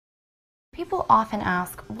People often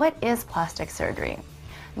ask, what is plastic surgery?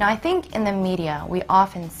 Now, I think in the media we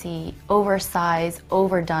often see oversized,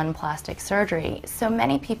 overdone plastic surgery, so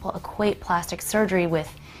many people equate plastic surgery with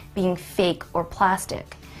being fake or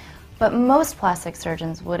plastic. But most plastic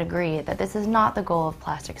surgeons would agree that this is not the goal of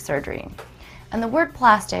plastic surgery. And the word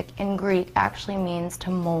plastic in Greek actually means to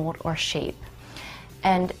mold or shape.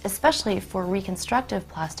 And especially for reconstructive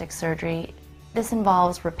plastic surgery, this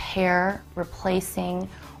involves repair, replacing,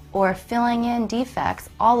 or filling in defects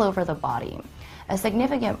all over the body. A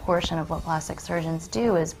significant portion of what plastic surgeons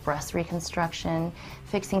do is breast reconstruction,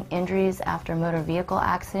 fixing injuries after motor vehicle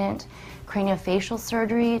accident, craniofacial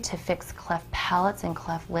surgery to fix cleft palates and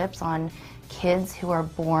cleft lips on kids who are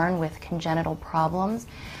born with congenital problems.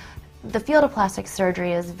 The field of plastic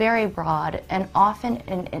surgery is very broad and often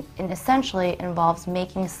and essentially involves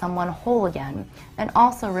making someone whole again and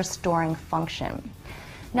also restoring function.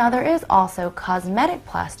 Now, there is also cosmetic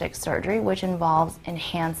plastic surgery, which involves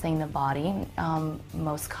enhancing the body.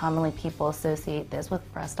 Most commonly, people associate this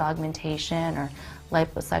with breast augmentation or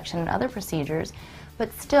liposuction and other procedures.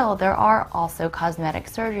 But still, there are also cosmetic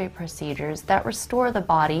surgery procedures that restore the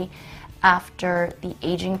body after the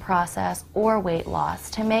aging process or weight loss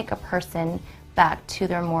to make a person back to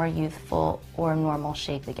their more youthful or normal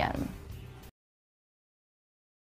shape again.